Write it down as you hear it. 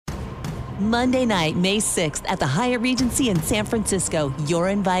Monday night, May 6th at the Hyatt Regency in San Francisco. You're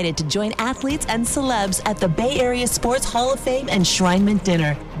invited to join athletes and celebs at the Bay Area Sports Hall of Fame Enshrinement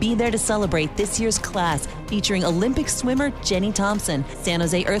Dinner. Be there to celebrate this year's class, featuring Olympic swimmer Jenny Thompson, San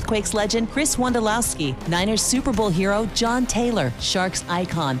Jose Earthquakes legend Chris Wondolowski, Niners Super Bowl hero John Taylor, Sharks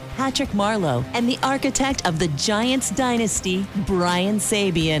icon Patrick Marleau, and the architect of the Giants dynasty, Brian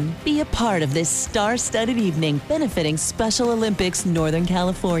Sabian. Be a part of this star-studded evening benefiting Special Olympics Northern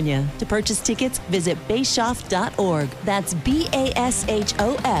California. To purchase tickets, visit bashoff.org. That's BASHOF.org.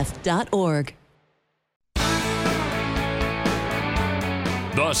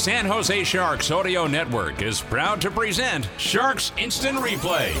 The San Jose Sharks Audio Network is proud to present Sharks Instant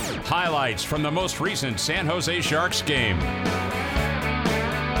Replay. Highlights from the most recent San Jose Sharks game.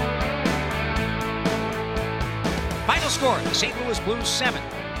 Final score, the St. Louis Blues 7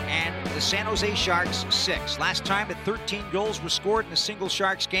 and the San Jose Sharks 6. Last time that 13 goals were scored in a single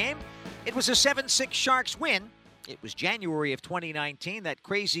Sharks game, it was a 7-6 Sharks win. It was January of 2019, that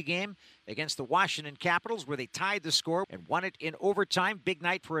crazy game against the Washington Capitals where they tied the score and won it in overtime. Big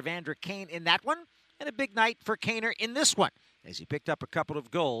night for Evander Kane in that one, and a big night for Kaner in this one as he picked up a couple of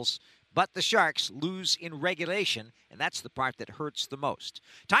goals. But the Sharks lose in regulation, and that's the part that hurts the most.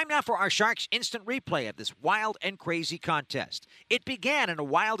 Time now for our Sharks instant replay of this wild and crazy contest. It began in a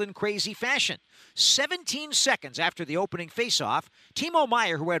wild and crazy fashion. 17 seconds after the opening faceoff, Timo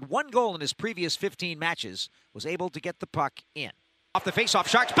Meier, who had one goal in his previous 15 matches, was able to get the puck in. Off the faceoff,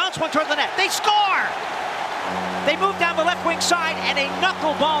 Sharks bounce one toward the net. They score! They move down the left wing side, and a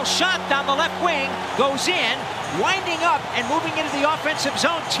knuckleball shot down the left wing goes in. Winding up and moving into the offensive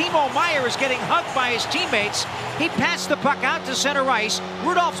zone, Timo Meier is getting hugged by his teammates. He passed the puck out to center ice.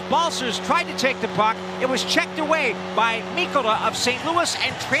 Rudolph Balcers tried to take the puck. It was checked away by Mikkola of St. Louis,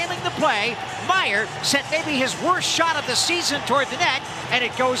 and trailing the play, Meier sent maybe his worst shot of the season toward the net, and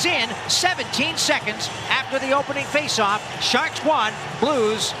it goes in 17 seconds after the opening faceoff. Sharks 1,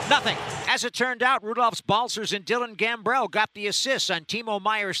 Blues nothing. As it turned out, Rudolph Balcers and Dylan Gambrell got the assists on Timo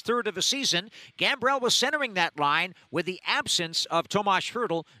Meier's third of the season. Gambrell was centering that line with the absence of Tomas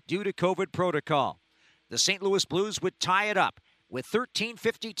Hertl due to COVID protocol. The St. Louis Blues would tie it up with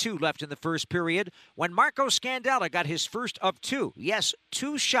 13:52 left in the first period when Marco Scandella got his first of two. Yes,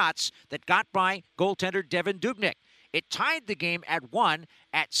 two shots that got by goaltender Devan Dubnyk. It tied the game at 1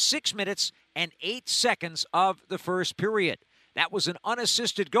 at 6 minutes and 8 seconds of the first period. That was an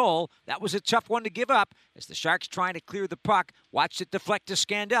unassisted goal. That was a tough one to give up as the Sharks, trying to clear the puck, watched it deflect to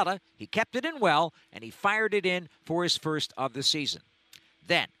Scandella. He kept it in well, and he fired it in for his first of the season.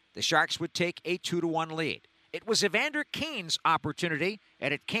 Then the Sharks would take a 2-1 lead. It was Evander Kane's opportunity,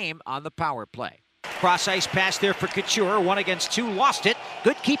 and it came on the power play. Cross-ice pass there for Couture, 1 against 2, lost it.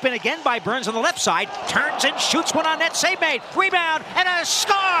 Good keeping again by Burns on the left side. Turns and shoots one on net, save made. Rebound and a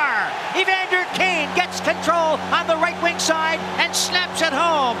score! Evander Kane gets control on the right wing side and snaps it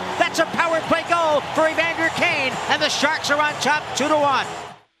home. That's a power play goal for Evander Kane, and the Sharks are on top 2-1.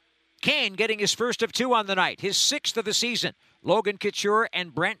 Kane getting his first of 2 on the night, his 6th of the season. Logan Couture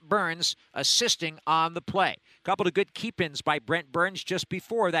and Brent Burns assisting on the play. A couple of good keep-ins by Brent Burns just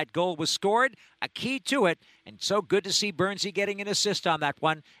before that goal was scored. A key to it, and so good to see Burnsy getting an assist on that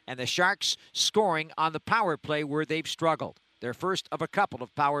one, and the Sharks scoring on the power play where they've struggled. Their first of a couple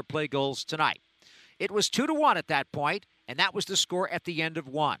of power play goals tonight. It was 2-1 at that point, and that was the score at the end of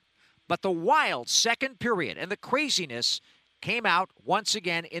 1. But the wild second period and the craziness came out once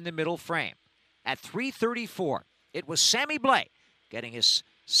again in the middle frame. At 3:34, it was Sammy Blais getting his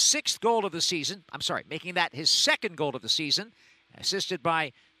 6th goal of the season. Making that his 2nd goal of the season, assisted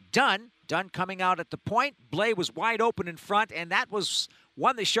by Dunn. Dunn coming out at the point. Blais was wide open in front, and that was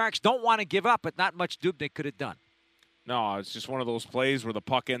one the Sharks don't want to give up, but not much Dubnyk could have done. No, it's just one of those plays where the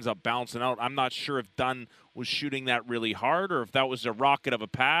puck ends up bouncing out. I'm not sure if Dunn was shooting that really hard or if that was a rocket of a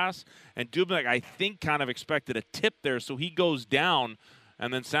pass. And Dubnyk, I think, kind of expected a tip there, so he goes down,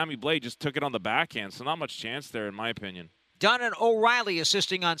 and then Sammy Blais just took it on the backhand, so not much chance there, in my opinion. Dunn and O'Reilly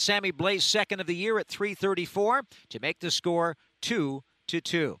assisting on Sammy Blais' 2nd of the year at 3:34 to make the score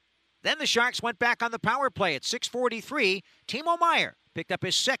 2-2. Then the Sharks went back on the power play at 6:43. Timo Meier picked up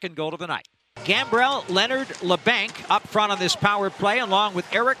his 2nd goal of the night. Gambrell, Leonard, LeBanc up front on this power play, along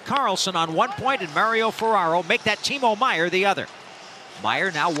with Erik Karlsson on one point and Mario Ferraro make that Timo Meier the other.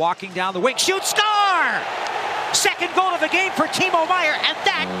 Meier now walking down the wing, shoots, score! 2nd goal of the game for Timo Meier, and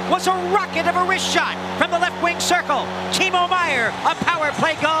that was a rocket of a wrist shot from the left wing circle. Timo Meier, a power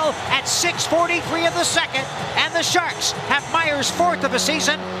play goal ball at 6:43 of the second, and the Sharks have Myers' fourth of the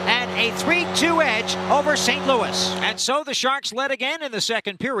season and a 3-2 edge over St. Louis. And so the Sharks led again in the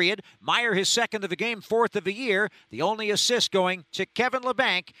second period. Meyer his second of the game, fourth of the year, the only assist going to Kevin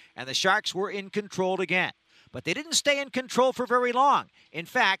Labanc, and the Sharks were in control again. But they didn't stay in control for very long. In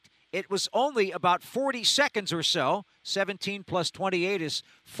fact, it was only about 40 seconds or so. 17 plus 28 is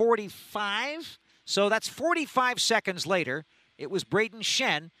 45. So that's 45 seconds later. It was Braden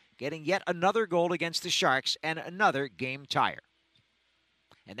Schenn getting yet another goal against the Sharks and another game tire.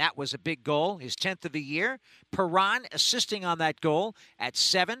 And that was a big goal, his 10th of the year. Perron assisting on that goal at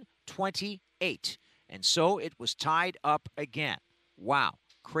 7:28. And so it was tied up again. Wow,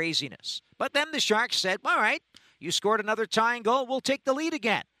 craziness. But then the Sharks said, all right, you scored another tying goal, we'll take the lead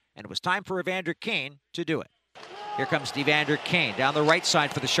again. And it was time for Evander Kane to do it. Here comes Evander Kane down the right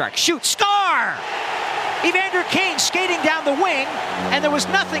side for the Sharks. Shoot, score! Evander Kane skating down the wing, and there was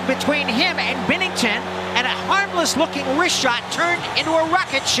nothing between him and Binnington, and a harmless-looking wrist shot turned into a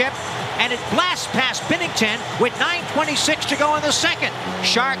rocket ship, and it blasts past Binnington with 9:26 to go in the second.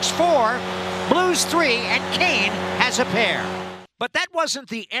 Sharks 4, Blues 3, and Kane has a pair. But that wasn't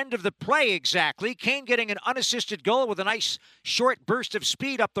the end of the play exactly. Kane getting an unassisted goal with a nice short burst of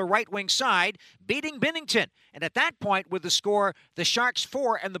speed up the right wing side, beating Binnington. And at that point, with the score, the Sharks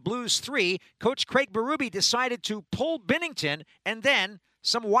 4 and the Blues 3, Coach Craig Berube decided to pull Binnington, and then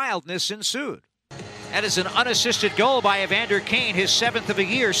some wildness ensued. That is an unassisted goal by Evander Kane, his 7th of the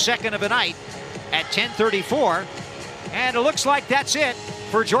year, 2nd of the night at 10:34. And it looks like that's it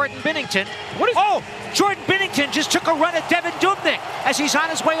for Jordan Binnington. Jordan Binnington just took a run at Devan Dubnyk as he's on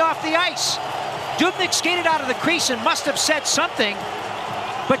his way off the ice. Dubnyk skated out of the crease and must have said something,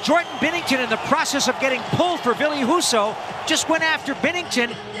 but Jordan Binnington, in the process of getting pulled for Ville Husso, just went after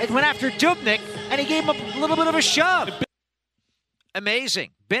Binnington and went after Dubnyk, and he gave him a little bit of a shove.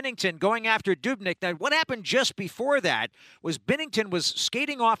 Amazing. Binnington going after Dubnyk. Now, what happened just before that was Binnington was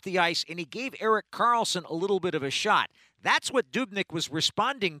skating off the ice, and he gave Erik Karlsson a little bit of a shot. That's what Dubnyk was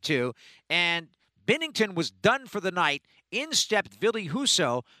responding to, and Binnington was done for the night. In stepped Ville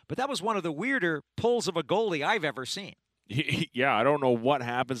Husso, but that was one of the weirder pulls of a goalie I've ever seen. Yeah, I don't know what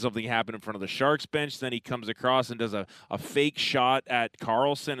happened. Something happened in front of the Sharks bench. Then he comes across and does a fake shot at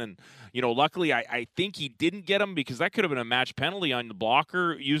Karlsson. And, luckily I think he didn't get him, because that could have been a match penalty on the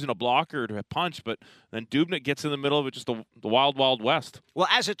blocker, using a blocker to punch. But then Dubnyk gets in the middle of it, just the wild, wild west. Well,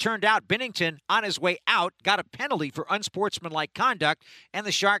 as it turned out, Binnington, on his way out, got a penalty for unsportsmanlike conduct, and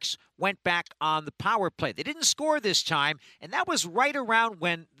the Sharks went back on the power play. They didn't score this time, and that was right around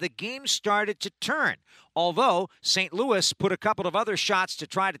when the game started to turn. Although St. Louis put a couple of other shots to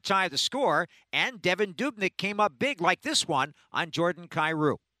try to tie the score, and Devan Dubnyk came up big like this one on Jordan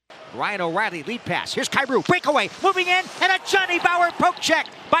Kyrou. Ryan O'Reilly lead pass. Here's Kyrou, breakaway, moving in, and a Johnny Bower poke check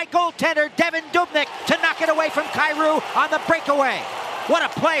by goaltender Devan Dubnyk to knock it away from Kyrou on the breakaway. What a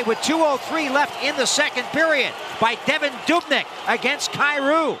play with 2:03 left in the second period by Devan Dubnyk against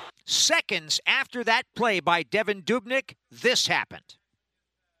Kyrou. Seconds after that play by Devan Dubnyk, this happened.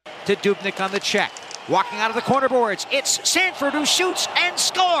 To Dubnyk on the check. Walking out of the corner boards, it's Sanford who shoots and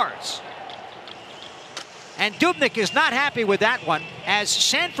scores. And Dubnyk is not happy with that one, as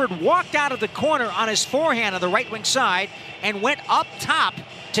Sanford walked out of the corner on his forehand on the right wing side and went up top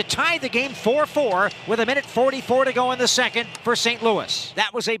to tie the game 4-4 with 1:44 to go in the second for St. Louis.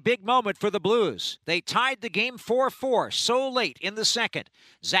 That was a big moment for the Blues. They tied the game 4-4 so late in the second.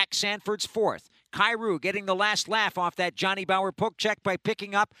 Zach Sanford's fourth. Kyrou getting the last laugh off that Johnny Bower poke check by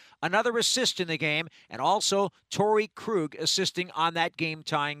picking up another assist in the game, and also Torrey Krug assisting on that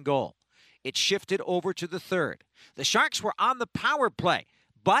game-tying goal. It shifted over to the third. The Sharks were on the power play,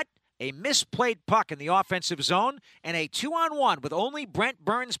 but a misplayed puck in the offensive zone and a 2-on-1 with only Brent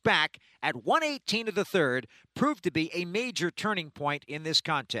Burns back at 1:18 of the third proved to be a major turning point in this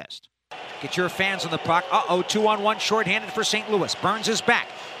contest. Get your fans on the puck. 2-on-1 shorthanded for St. Louis. Burns is back.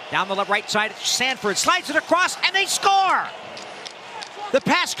 Down the right side, Sanford slides it across, and they score! The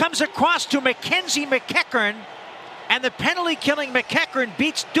pass comes across to Mackenzie McEachern, and the penalty-killing McEachern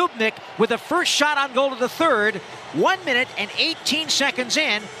beats Dubnyk with the first shot on goal of the third, 1 minute and 18 seconds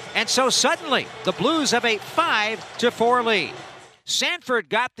in, and so suddenly the Blues have a 5-4 lead. Sanford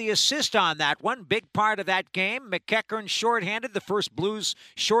got the assist on that one, big part of that game. McEachern shorthanded, the first Blues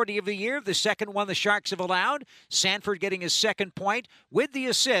shorty of the year, the second one the Sharks have allowed. Sanford getting his second point with the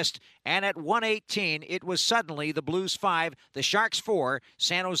assist, and at 1:18, it was suddenly the Blues 5, the Sharks 4.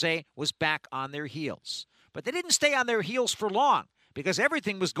 San Jose was back on their heels. But they didn't stay on their heels for long, because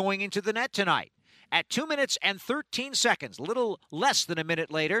everything was going into the net tonight. At 2 minutes and 13 seconds, a little less than a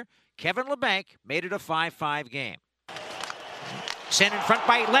minute later, Kevin Labanc made it a 5-5 game. Sent in front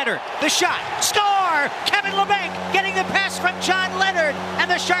by Leonard. The shot. Score! Kevin Labanc getting the pass from John Leonard.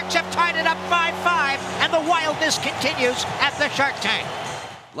 And the Sharks have tied it up 5-5. And the wildness continues at the Shark Tank.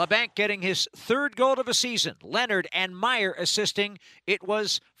 Labanc getting his third goal of the season. Leonard and Meyer assisting. It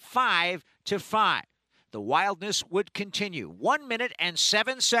was 5-5. The wildness would continue 1 minute and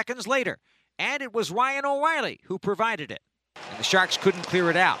 7 seconds later. And it was Ryan O'Reilly who provided it. And the Sharks couldn't clear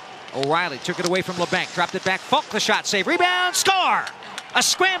it out. O'Reilly took it away from Labanc, dropped it back. Falk, the shot save, rebound, score! A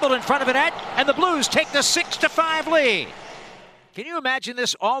scramble in front of the net, and the Blues take the 6-5 lead. Can you imagine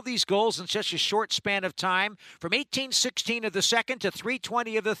this? All these goals in such a short span of time, from 18:16 of the second to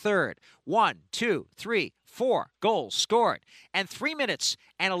 3:20 of the third. 1, 2, 3, 4 goals scored. And 3 minutes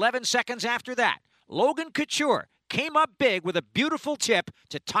and 11 seconds after that, Logan Couture came up big with a beautiful tip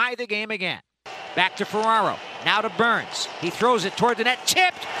to tie the game again. Back to Ferraro, now to Burns. He throws it toward the net,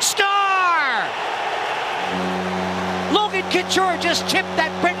 tipped, star! Logan Couture just tipped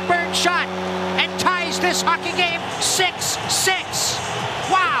that Brent Burns shot and ties this hockey game 6-6.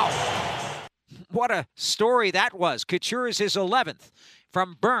 Wow! What a story that was. Couture is his 11th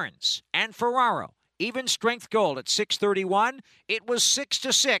from Burns and Ferraro. Even strength goal at 6:31. It was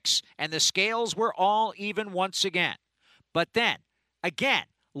 6-6, and the scales were all even once again. But then, again,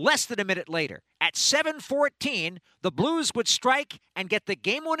 less than a minute later, at 7:14, the Blues would strike and get the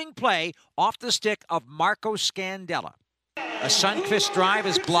game-winning play off the stick of Marco Scandella. A Sundqvist drive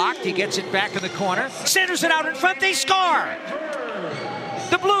is blocked. He gets it back in the corner. Centers it out in front. They score!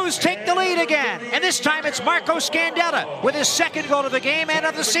 The Blues take the lead again. And this time it's Marco Scandella with his second goal of the game and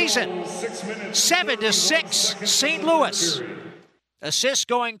of the season. 7-6, St. Louis. Assists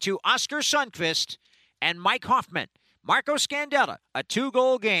going to Oskar Sundqvist and Mike Hoffman. Marco Scandella, a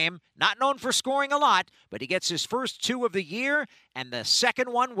 2-goal game, not known for scoring a lot, but he gets his first 2 of the year, and the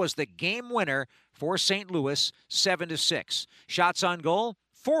second one was the game winner for St. Louis, 7-6. Shots on goal,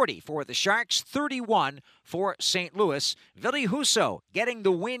 40 for the Sharks, 31 for St. Louis. Ville Husso getting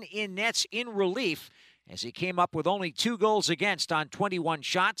the win in nets in relief as he came up with only 2 goals against on 21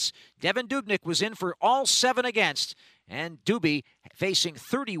 shots. Devan Dubnyk was in for all 7 against, and Doobie facing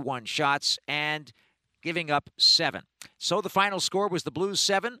 31 shots and giving up 7. So the final score was the Blues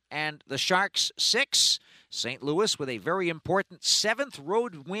 7 and the Sharks 6. St. Louis with a very important 7th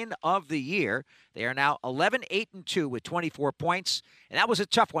road win of the year. They are now 11-8-2 with 24 points. And that was a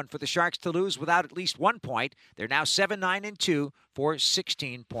tough one for the Sharks to lose without at least 1 point. They're now 7-9-2 for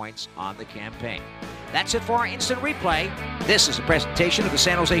 16 points on the campaign. That's it for our instant replay. This is a presentation of the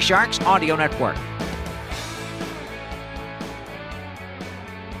San Jose Sharks Audio Network.